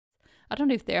I don't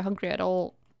know if they're hungry at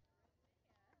all.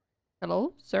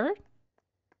 Hello, sir?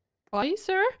 Hi,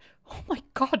 sir? Oh my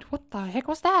god, what the heck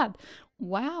was that?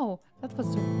 Wow, that was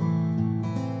so...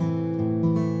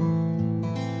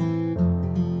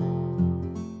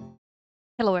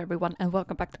 Hello everyone and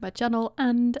welcome back to my channel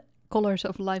and Colors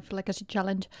of Life Legacy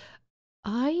Challenge.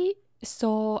 I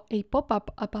saw a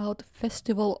pop-up about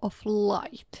Festival of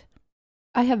Light.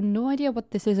 I have no idea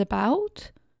what this is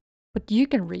about, but you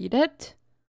can read it.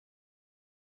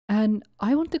 And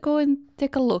I want to go and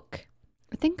take a look.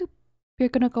 I think we're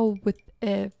gonna go with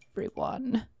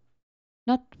everyone.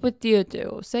 Not with you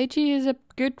two. Seiji is a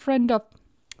good friend of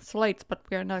Slate's, but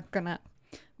we're not gonna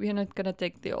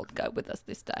take the old guy with us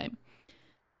this time.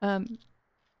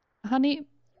 Honey?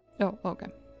 Oh, okay.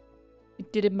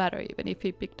 It didn't matter even if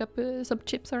he picked up some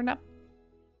chips or not.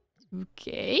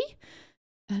 Okay.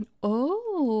 And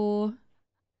oh,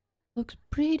 looks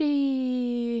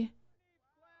pretty.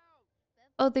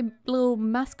 Oh, the blue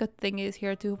mascot thing is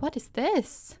here too. What is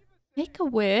this? Make a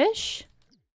wish?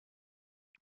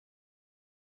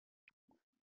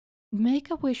 Make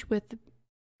a wish with...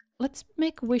 Let's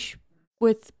make a wish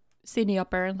with Cindy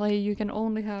apparently. You can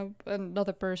only have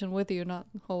another person with you, not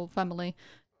the whole family.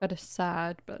 That is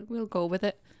sad, but we'll go with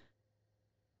it.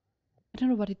 I don't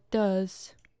know what it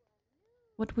does.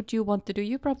 What would you want to do?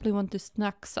 You probably want to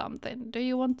snack something. Do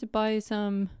you want to buy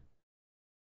some...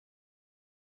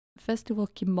 Festival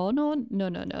kimono?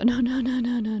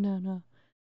 No.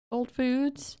 Old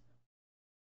foods.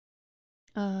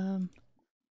 For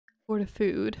the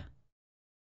food.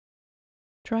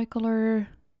 Tricolor.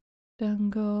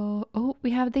 Dango. Oh,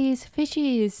 we have these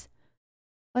fishies.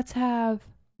 Let's have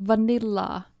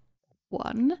vanilla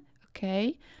one.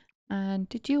 Okay. And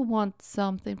did you want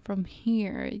something from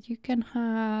here? You can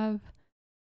have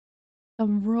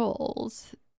some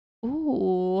rolls.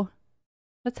 Ooh.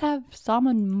 Let's have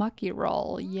salmon maki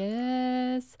roll.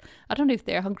 Yes. I don't know if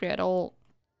they're hungry at all.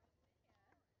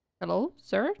 Hello,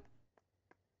 sir?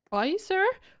 Hi, sir?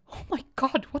 Oh my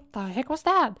god, what the heck was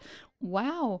that?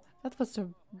 Wow, that was a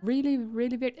really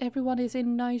weird. Everyone is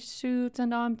in nice suits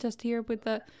and I'm just here with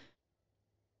the...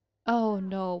 Oh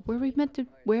no, were we meant to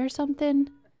wear something?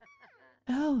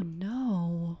 Oh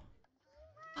no.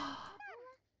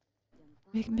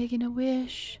 Making a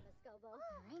wish.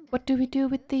 What do we do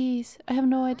with these? I have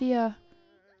no idea.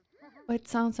 Oh, it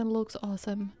sounds and looks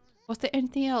awesome. Was there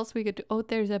anything else we could do? Oh,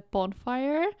 there's a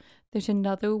bonfire. There's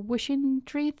another wishing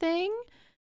tree thing.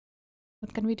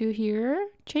 What can we do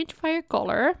here? Change fire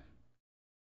color.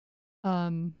 I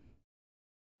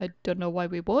don't know why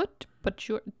we would, but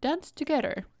sure. Dance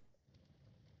together.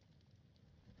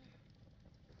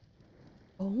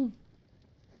 Oh.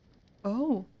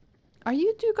 Oh. Are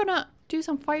you two gonna do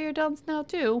some fire dance now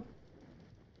too?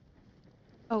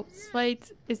 Oh,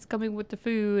 Slate is coming with the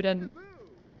food and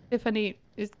Tiffany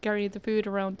is carrying the food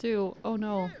around too. Oh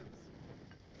no.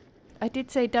 I did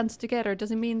say dance together.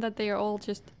 Doesn't mean that they are all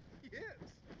just...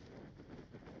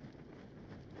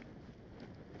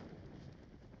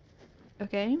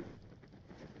 Okay.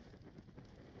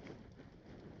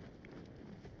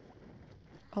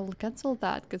 I'll cancel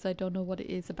that because I don't know what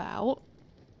it is about.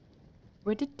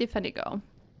 Where did Tiffany go?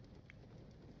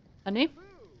 Honey?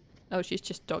 Oh, she's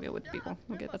just talking with people.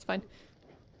 Okay, that's fine.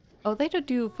 Oh, they don't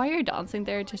do fire dancing.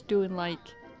 They're just doing like...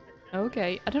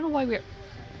 Okay, I don't know why we're...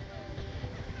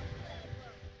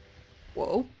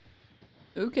 Whoa.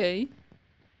 Okay.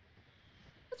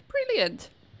 That's brilliant.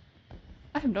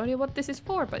 I have no idea what this is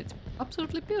for, but it's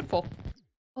absolutely beautiful.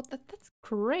 Oh, that's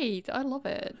great. I love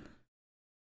it.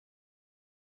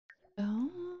 Oh.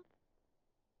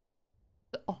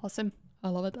 Awesome. I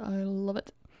love it. I love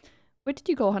it. Where did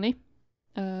you go, honey?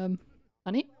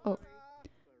 Honey? Oh.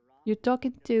 You're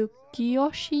talking to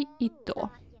Kiyoshi Ito.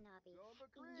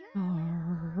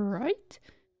 Alright.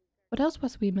 What else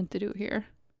was we meant to do here?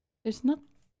 There's not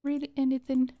really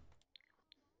anything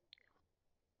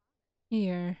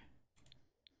here.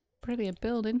 Brilliant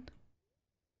building.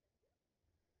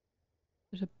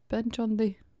 There's a bench on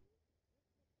the...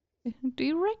 Do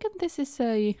you reckon this is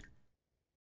a...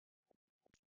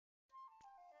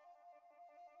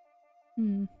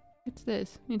 What's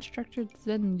this? Instructor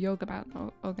Zen yoga mat.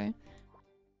 Oh, okay.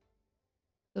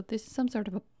 So this is some sort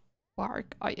of a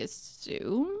park, I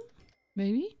assume?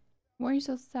 Maybe? Why are you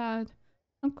so sad?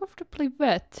 Uncomfortably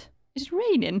wet. Is it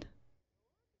raining?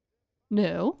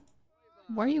 No.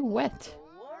 Why are you wet?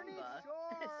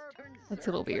 That's a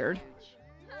little weird.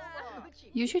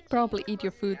 You should probably eat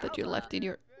your food that you left in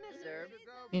your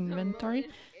inventory.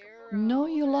 No,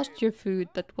 you lost your food.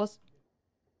 That was...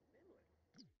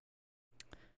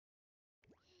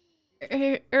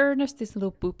 Ernest is a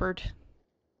little poopered.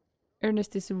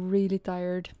 Ernest is really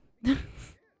tired.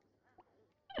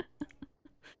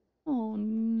 Oh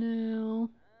no.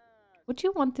 Would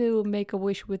you want to make a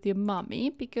wish with your mommy?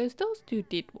 Because those two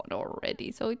did one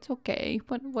already, so it's okay.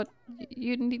 What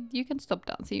you can stop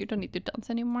dancing. You don't need to dance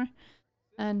anymore.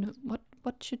 And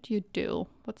what should you do?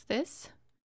 What's this?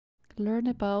 Learn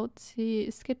about the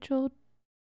scheduled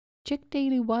check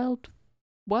daily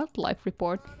wildlife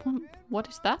report. What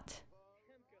is that?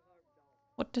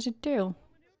 What does it do?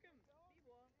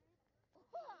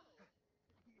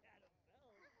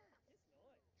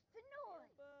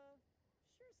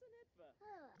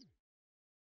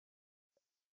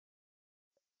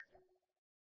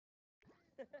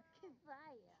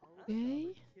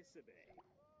 Okay.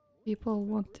 People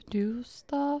want to do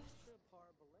stuff.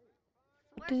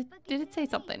 Did it say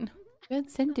something? Good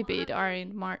centipede are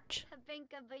in March.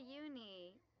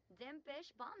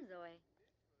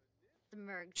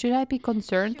 Should I be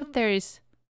concerned that there is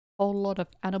a whole lot of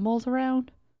animals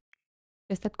around?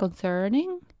 Is that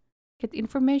concerning? Get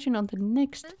information on the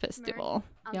next festival.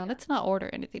 Yeah, let's not order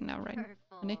anything now, right?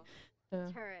 Honey?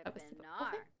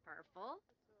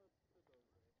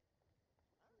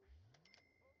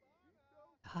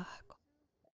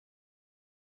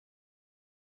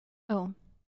 Oh.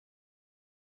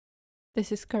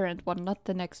 This is current one, not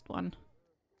the next one.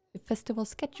 The festival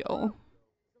schedule.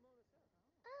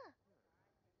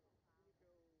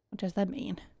 What does that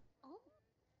mean?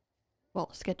 Well,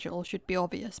 schedule should be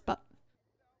obvious, but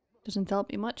doesn't tell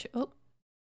me much. Oh.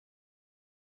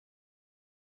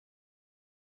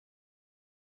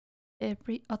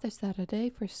 Every other Saturday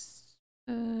for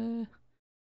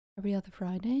every other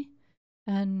Friday,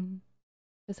 and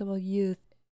festival youth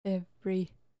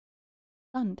every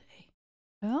Sunday.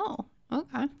 Oh,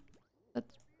 okay.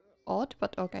 That's odd,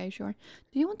 but okay, sure.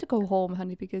 Do you want to go home,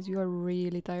 honey? Because you are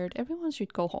really tired. Everyone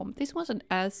should go home. This wasn't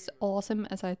as awesome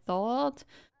as I thought.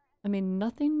 I mean,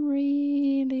 nothing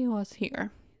really was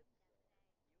here.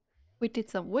 We did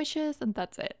some wishes, and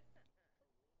that's it.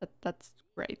 That's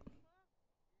great.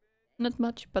 Not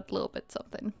much, but a little bit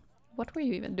something. What were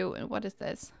you even doing? What is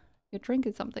this? You're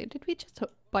drinking something. Did we just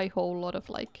buy a whole lot of,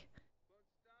 like,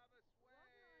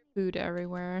 food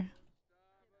everywhere?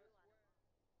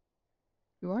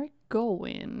 You are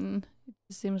going.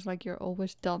 It seems like you're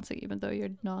always dancing, even though you're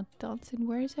not dancing.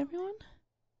 Where is everyone?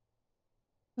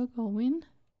 You're going.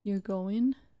 You're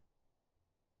going.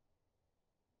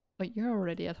 Oh, you're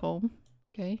already at home.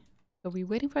 Okay. So we're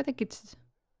waiting for the kids.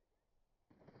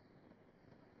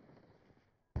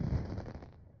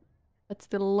 That's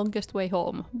the longest way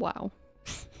home. Wow.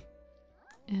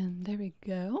 And there we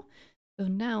go. So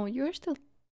now you're still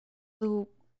so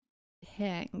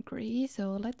hangry,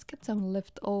 so let's get some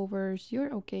leftovers.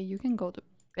 You're okay, you can go to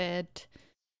bed.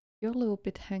 You're a little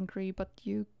bit hangry, but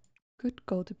you could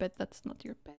go to bed. That's not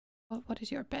your bed. What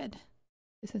is your bed?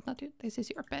 This is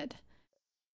your bed.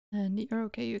 And you're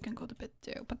okay, you can go to bed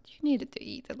too, but you needed to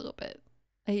eat a little bit.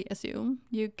 I assume.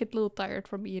 You get a little tired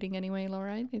from eating anyway,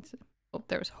 alright? Oh,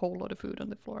 there's a whole lot of food on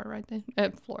the floor right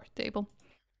there. Floor table.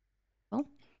 Well,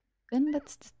 then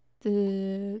that's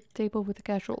the table with the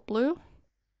casual blue.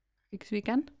 Because we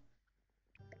can.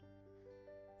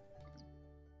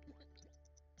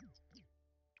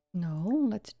 No,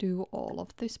 let's do all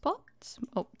of the spots.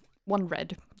 Oh, one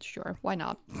red. Sure, why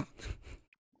not?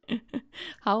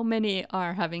 How many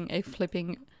are having a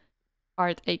flipping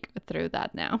heartache through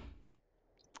that now?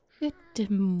 Good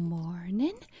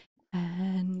morning.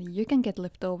 And you can get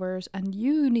leftovers, and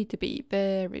you need to pee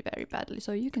very, very badly,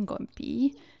 so you can go and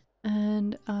pee.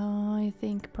 And I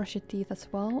think brush your teeth as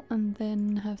well, and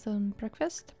then have some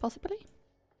breakfast, possibly?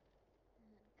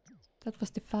 That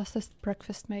was the fastest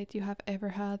breakfast, mate, you have ever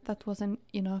had. That wasn't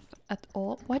enough at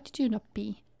all. Why did you not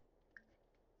pee?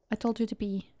 I told you to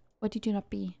pee. Why did you not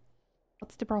pee?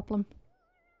 What's the problem?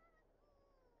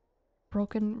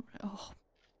 Broken... Oh.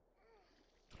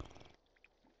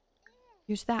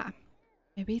 Use that.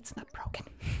 Maybe it's not broken.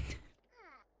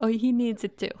 Oh, he needs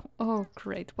it too. Oh,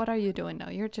 great. What are you doing now?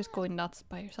 You're just going nuts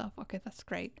by yourself. Okay, that's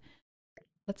great.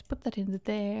 Let's put that in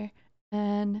there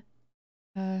and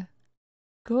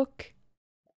cook.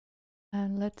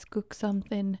 And let's cook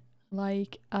something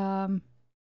like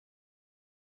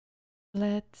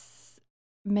let's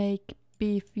make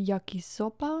beef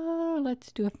yakisoba.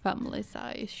 Let's do a family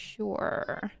size,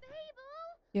 sure.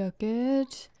 You're good.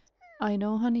 I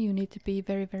know, honey, you need to pee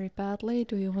very, very badly.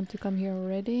 Do you want to come here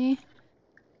already?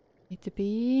 Need to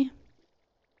pee.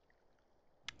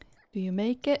 Do you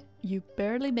make it? You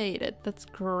barely made it. That's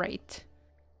great.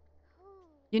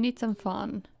 You need some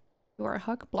fun. You are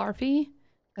hug Blarfy.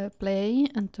 Play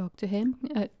and talk to him.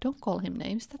 Don't call him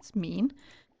names. That's mean.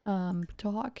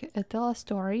 talk, tell a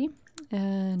story,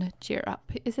 and cheer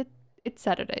up. It's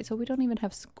Saturday, so we don't even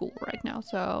have school right now,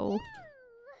 so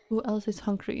who else is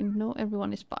hungry? No,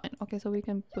 everyone is fine. Okay, so we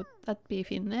can put that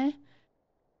beef in there.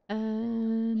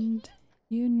 And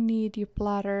you need your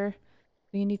platter.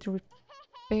 You need to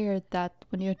repair that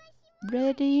when you're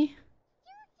ready.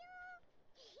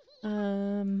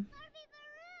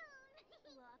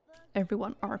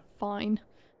 Everyone are fine.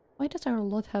 Why does our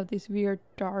lot have these weird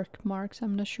dark marks?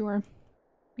 I'm not sure.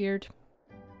 Weird.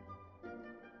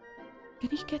 Can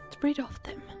you get rid of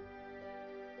them?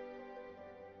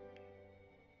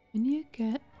 Can you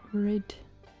get rid?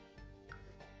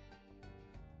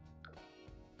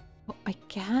 Oh, I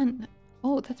can.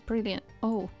 Oh, that's brilliant.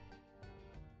 Oh.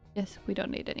 Yes, we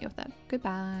don't need any of that.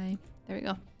 Goodbye. There we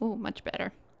go. Oh, much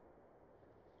better.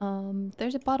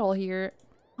 There's a bottle here.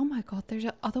 Oh my god, there's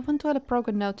a other one toilet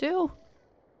broken now too.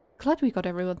 Glad we got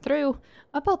everyone through.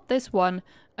 About this one,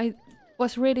 I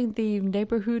was reading the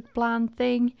neighborhood plan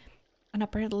thing, and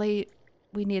apparently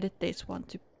we needed this one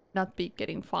to not be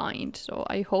getting fined. So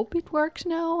I hope it works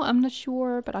now. I'm not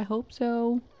sure, but I hope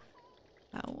so.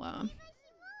 Oh,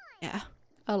 yeah,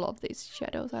 I love these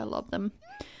shadows. I love them.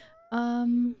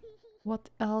 What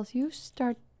else? You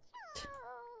start.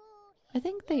 I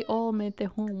think they all made the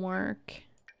homework.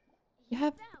 You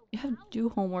have to do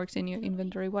homeworks in your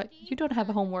inventory. What? You don't have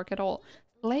homework at all.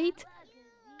 Slate?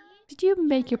 Did you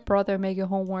make your brother make your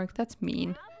homework? That's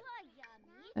mean.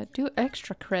 Do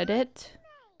extra credit.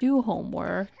 Do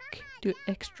homework. Do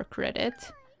extra credit.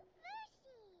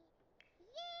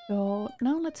 So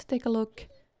now let's take a look.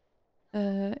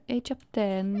 Age of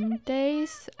 10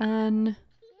 days, and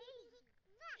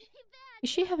is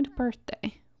she having a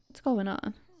birthday? What's going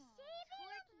on?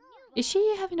 Is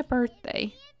she having a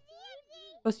birthday?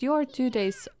 Because you're 2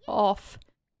 days off,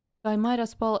 so I might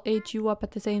as well age you up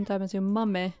at the same time as your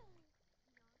mummy.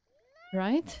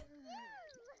 Right?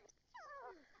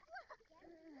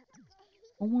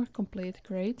 Homework complete,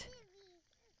 great.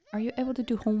 Are you able to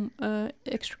do home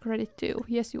extra credit too?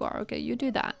 Yes, you are. Okay, you do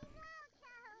that.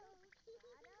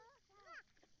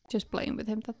 Just playing with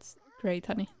him, that's great,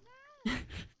 honey.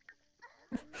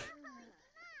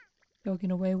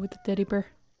 Jogging away with the teddy bear.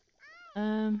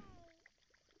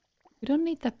 We don't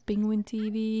need that penguin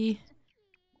TV.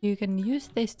 You can use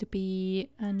this to pee,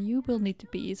 and you will need to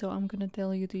pee, so I'm gonna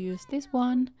tell you to use this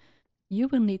one. You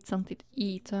will need something to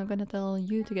eat, so I'm gonna tell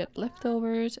you to get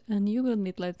leftovers, and you will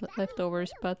need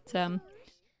leftovers, but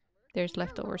there's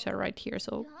leftovers are right here,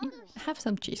 so have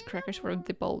some cheese crackers from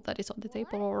the bowl that is on the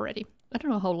table already. I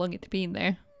don't know how long it's been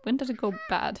there. When does it go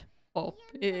bad? Oh,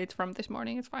 it's from this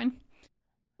morning, it's fine.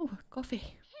 Oh, coffee.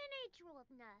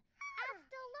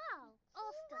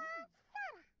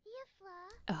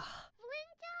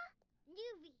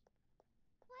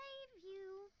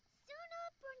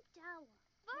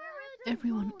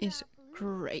 Everyone is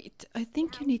great. I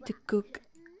think you need to cook.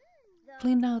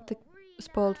 Clean out the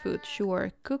spoiled food,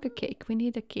 sure. Cook a cake. We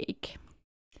need a cake.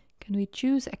 Can we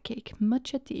choose a cake?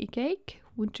 Matcha tea cake,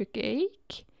 winter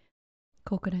cake,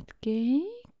 coconut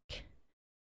cake,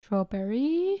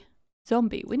 strawberry,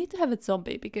 zombie. We need to have a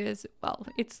zombie because, well,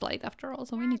 it's late after all,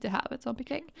 so we need to have a zombie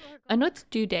cake. I know it's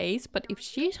 2 days, but if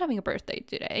she's having a birthday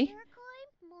today,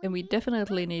 then we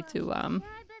definitely need to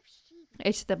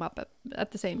age them up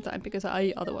at the same time because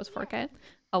I otherwise forget.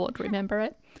 I won't remember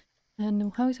it.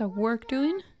 And how is our work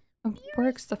doing? Our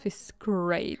work stuff is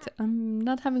great. I'm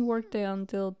not having work day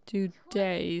until 2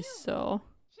 days, so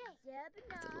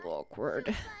it's a little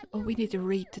awkward. Oh, we need to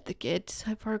read to the kids.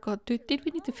 I forgot. Did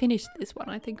we need to finish this one?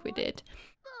 I think we did.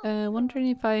 Wondering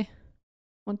if I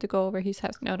want to go over his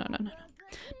house. No.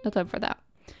 No time for that.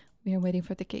 We are waiting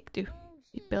for the cake to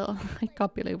be built. I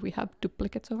can't believe we have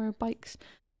duplicates of our bikes.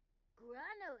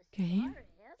 Okay.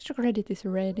 Extra credit is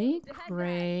ready.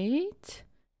 Great.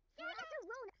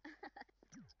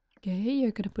 Okay,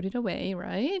 you're gonna put it away,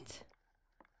 right?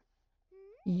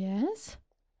 Yes.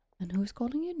 And who's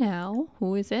calling you now?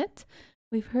 Who is it?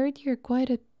 We've heard you're quite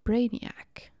a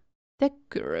brainiac. Tech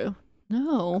guru.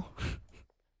 No.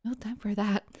 No time for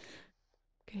that.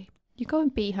 Okay, you go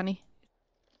and pee, honey.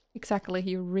 Exactly,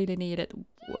 you really need it.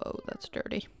 Whoa, that's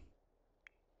dirty.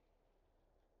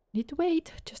 Need to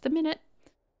wait just a minute.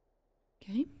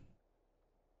 Okay.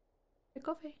 The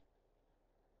coffee.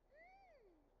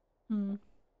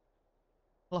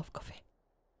 Love coffee.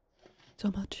 So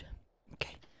much.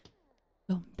 Okay.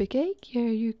 So, big cake. Here,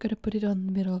 you're gonna put it on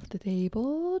the middle of the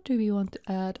table. Do we want to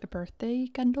add a birthday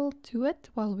candle to it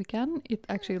while we can? It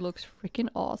actually looks freaking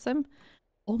awesome.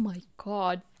 Oh my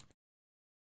god.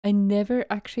 I never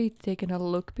actually taken a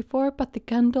look before, but the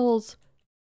candles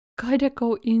kinda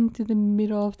go into the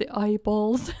middle of the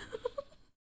eyeballs.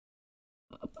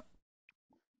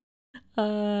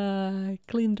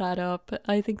 Clean that up.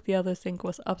 I think the other sink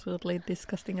was absolutely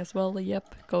disgusting as well.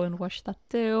 Yep, go and wash that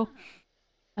too.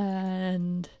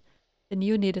 And then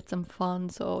you needed some fun,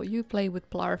 so you play with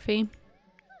Blarfy.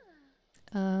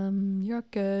 You're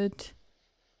good.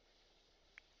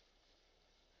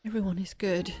 Everyone is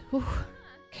good. Whew.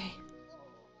 Okay.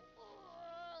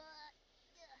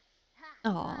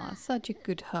 Aw, such a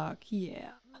good hug.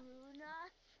 Yeah.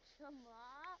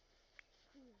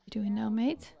 You doing now,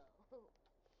 mate?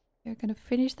 You're gonna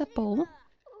finish that bowl.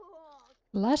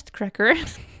 Last cracker.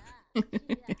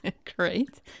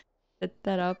 Great. Set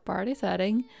that up. Party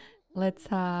setting. Let's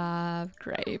have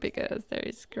Gray because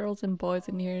there's girls and boys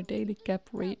in here. Daily cap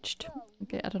reached.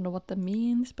 Okay, I don't know what that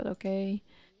means, but okay.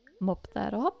 Mop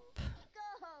that up.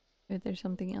 If there's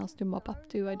something else to mop up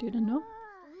to, I didn't know.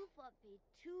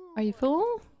 Are you full?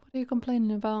 What are you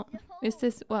complaining about? Is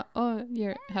this what? Oh,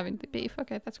 you're having the beef.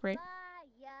 Okay, that's great.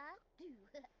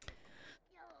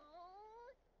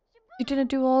 You didn't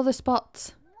do all the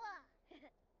spots.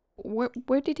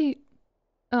 Where did he?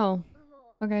 Oh,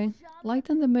 okay.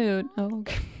 Lighten the mood. Oh,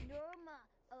 okay.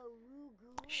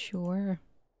 Sure.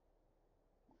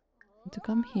 To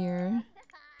come here.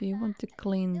 Do you want to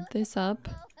clean this up?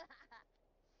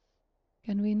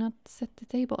 Can we not set the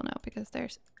table now? Because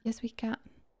there's... Yes, we can.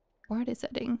 Party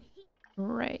setting.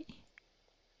 Right.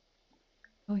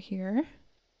 Go here.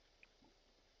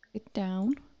 Sit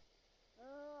down.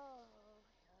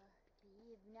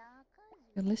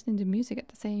 You're listening to music at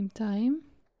the same time.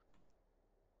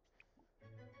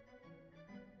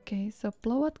 Okay, so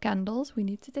blow out candles. We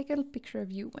need to take a picture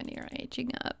of you when you're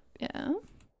aging up. Yeah.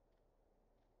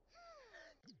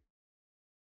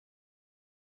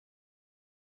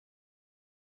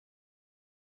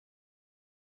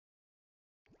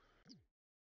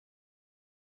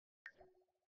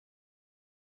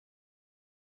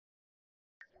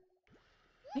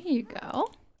 There you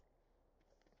go.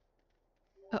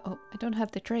 Uh-oh, I don't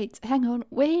have the traits. Hang on,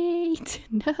 wait!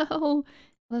 No!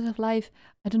 Lot of life.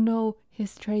 I don't know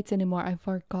his traits anymore. I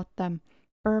forgot them.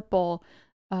 Purple.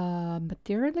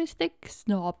 Materialistic,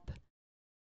 snob.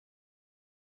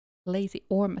 Lazy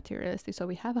or materialistic. So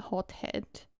we have a hot head.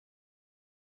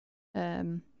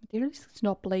 Materialistic,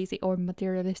 snob, lazy or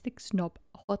materialistic, snob,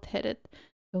 hot-headed.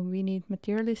 So we need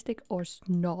materialistic or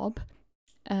snob.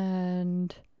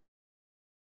 And...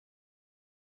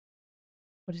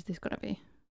 what is this gonna be?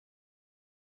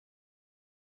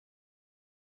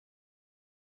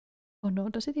 Oh no,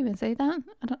 does it even say that?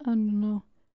 I don't know.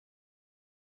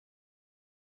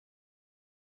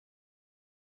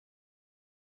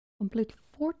 Complete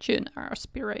fortune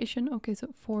aspiration. Okay,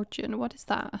 so fortune, what is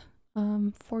that?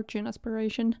 Fortune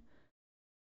aspiration.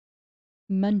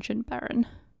 Mansion baron.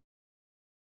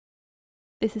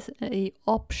 This is a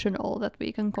optional that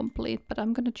we can complete, but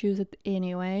I'm gonna choose it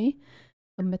anyway.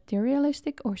 So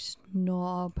materialistic or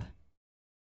snob?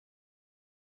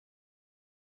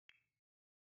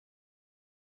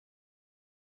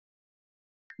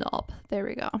 Snob. There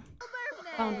we go.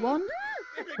 Found one.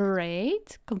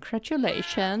 Great.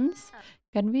 Congratulations.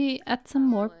 Can we add some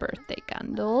more birthday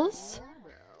candles?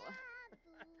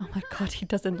 Oh my god, he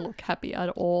doesn't look happy at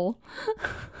all.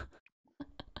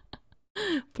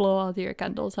 Blow out your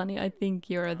candles, honey. I think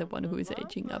you're the one who is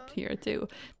aging up here too.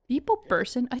 People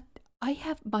person, I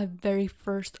have my very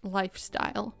first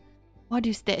lifestyle. What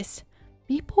is this?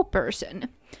 People person.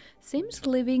 Sims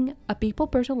living a people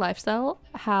person lifestyle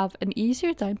have an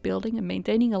easier time building and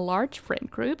maintaining a large friend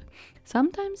group,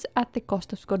 sometimes at the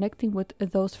cost of connecting with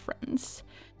those friends.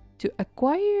 To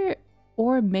acquire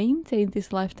or maintain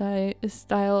this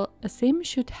lifestyle, a Sim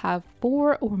should have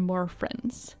 4 or more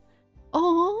friends.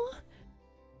 Aww!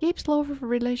 Keeps low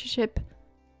relationship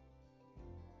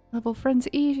level friends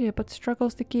easier, but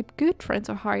struggles to keep good friends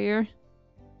or higher.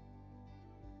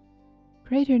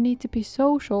 Greater need to be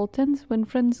social, tense when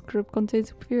friends group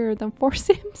contains fewer than 4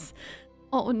 Sims.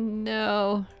 Oh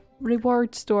no.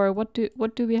 Reward store, what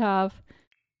do we have?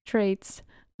 Traits.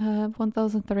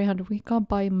 1,300. We can't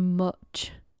buy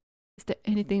much. Is there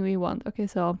anything we want? Okay,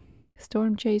 so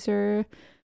Storm Chaser,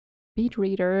 Beat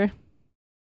Reader,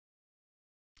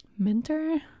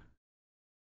 Mentor.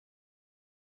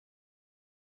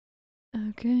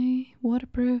 Okay,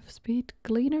 Waterproof, Speed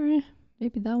Cleaner.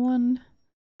 Maybe that one.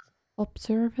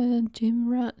 Observant, Gym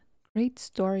Rat. Great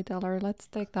Storyteller. Let's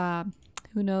take that.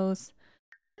 Who knows?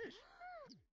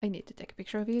 I need to take a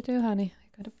picture of you too, honey.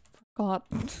 I kind of forgot.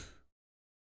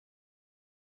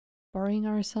 Borrowing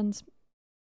our son's...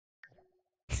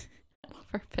 I love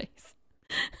her face.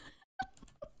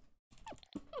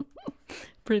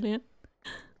 Brilliant.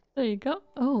 There you go.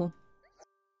 Oh.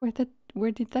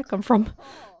 Where did that come from?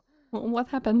 What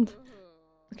happened?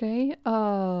 Okay,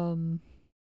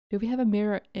 do we have a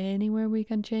mirror anywhere we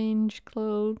can change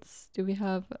clothes? Do we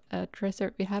have a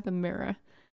dresser? We have a mirror.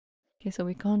 Okay, so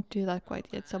we can't do that quite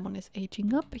yet. Someone is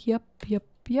aging up. Yep, yep,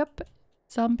 yep.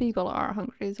 Some people are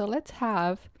hungry, so let's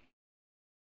have...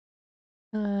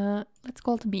 let's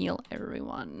call the meal,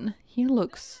 everyone. He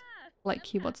looks like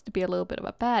he wants to be a little bit of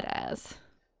a badass.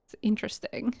 It's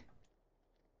interesting.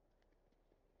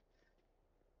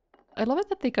 I love it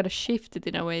that they got to shift it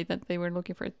in a way that they were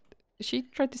looking for. She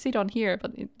tried to sit on here,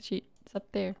 but she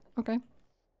sat there. Okay.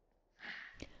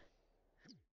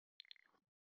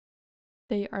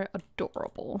 They are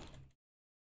adorable.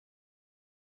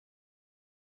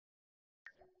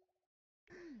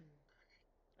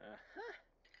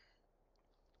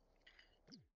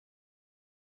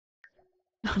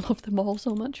 I love them all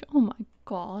so much. Oh my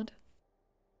god.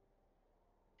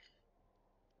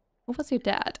 Who was your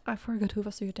dad? I forgot who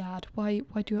was your dad. Why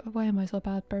am I so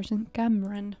bad person?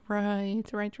 Cameron.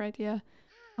 Right, yeah.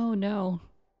 Oh no.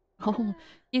 Oh,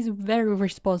 he's very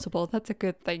responsible. That's a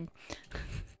good thing.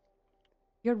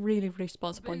 You're really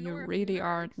responsible. You really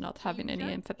are not having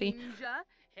any empathy.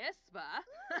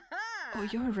 Oh,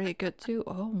 you're really good too.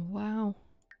 Oh, wow.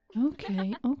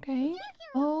 Okay, okay.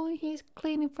 Oh, he's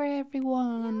cleaning for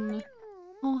everyone.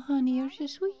 Oh, honey, you're so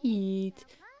sweet.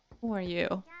 Who are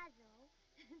you?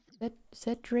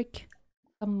 Cedric?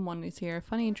 Someone is here.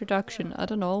 Funny introduction. I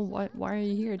don't know. Why are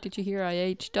you here? Did you hear I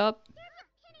aged up?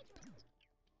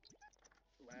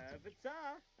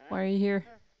 Why are you here?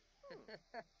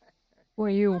 Who are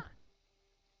you?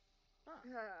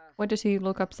 Why does he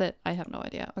look upset? I have no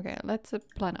idea. Okay, let's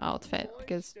plan outfit,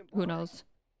 because who knows?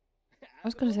 I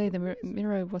was gonna say the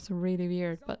mirror was really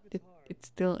weird, but it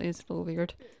still is a little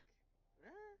weird.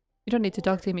 You don't need to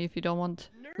talk to me if you don't want.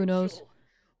 Who knows?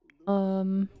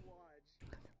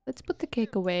 Let's put the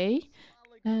cake away.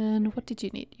 And what did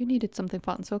you need? You needed something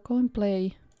fun, so go and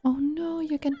play. Oh no,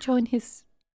 you can join his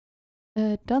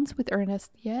dance with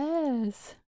Ernest.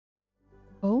 Yes.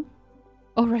 Oh?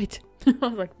 Oh, right. I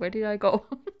was like, where did I go?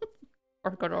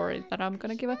 Forgot already that I'm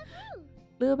gonna give a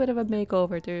little bit of a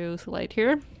makeover to Slate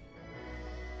here.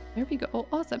 There we go. Oh,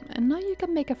 awesome. And now you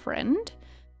can make a friend.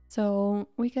 So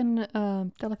we can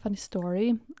tell a funny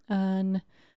story and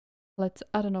let's,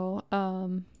 I don't know,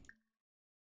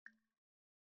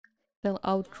 tell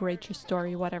outrageous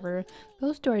story, whatever.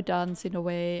 Those two are dance in a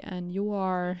way, and you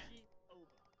are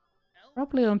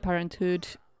probably on parenthood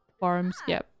farms.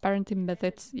 Yeah, parenting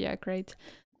methods. Yeah, great.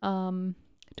 Do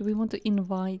we want to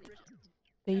invite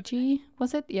Seiji?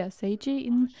 Was it? Yeah, Seiji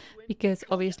in, because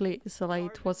obviously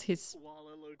Slate was his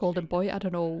golden boy. I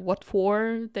don't know what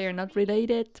for. They are not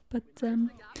related, but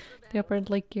they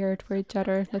apparently cared for each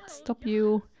other. Let's stop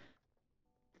you.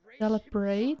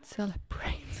 Celebrate.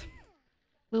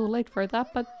 A little late for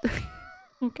that, but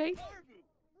okay.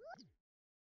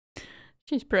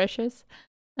 She's precious.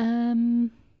 Do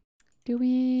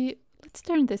we... Let's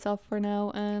turn this off for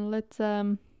now and let's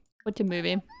watch a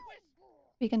movie.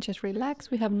 We can just relax.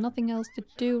 We have nothing else to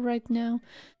do right now.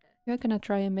 You're gonna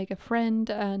try and make a friend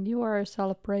and you are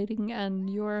celebrating and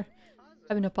you're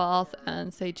having a bath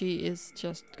and Seiji is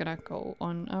just gonna go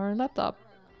on our laptop.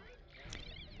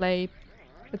 Play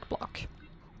click block.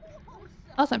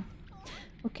 Awesome.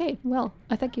 Okay, well,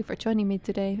 I thank you for joining me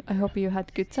today. I hope you had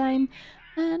a good time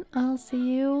and I'll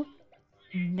see you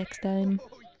next time.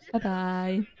 Bye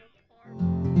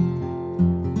bye.